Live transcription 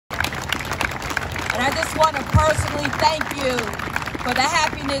want to personally thank you for the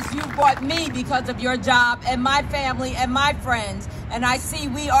happiness you brought me because of your job and my family and my friends. And I see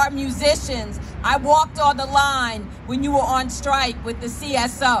we are musicians. I walked on the line when you were on strike with the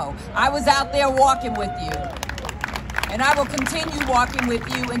CSO. I was out there walking with you. And I will continue walking with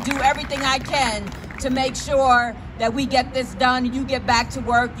you and do everything I can to make sure that we get this done and you get back to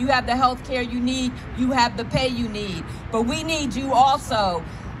work. You have the health care you need. You have the pay you need. But we need you also.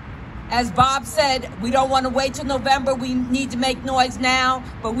 As Bob said, we don't want to wait till November. We need to make noise now,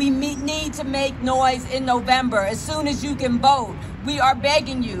 but we need to make noise in November as soon as you can vote. We are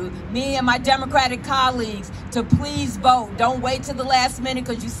begging you, me and my Democratic colleagues, to please vote. Don't wait till the last minute,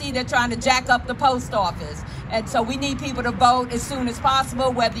 because you see they're trying to jack up the post office. And so we need people to vote as soon as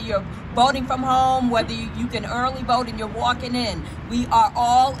possible, whether you're voting from home, whether you can early vote and you're walking in. We are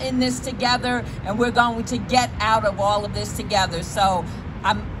all in this together, and we're going to get out of all of this together. So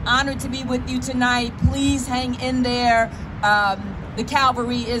I'm honored to be with you tonight. Please hang in there. The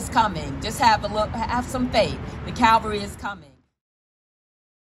cavalry is coming. Just have some faith. The cavalry is coming.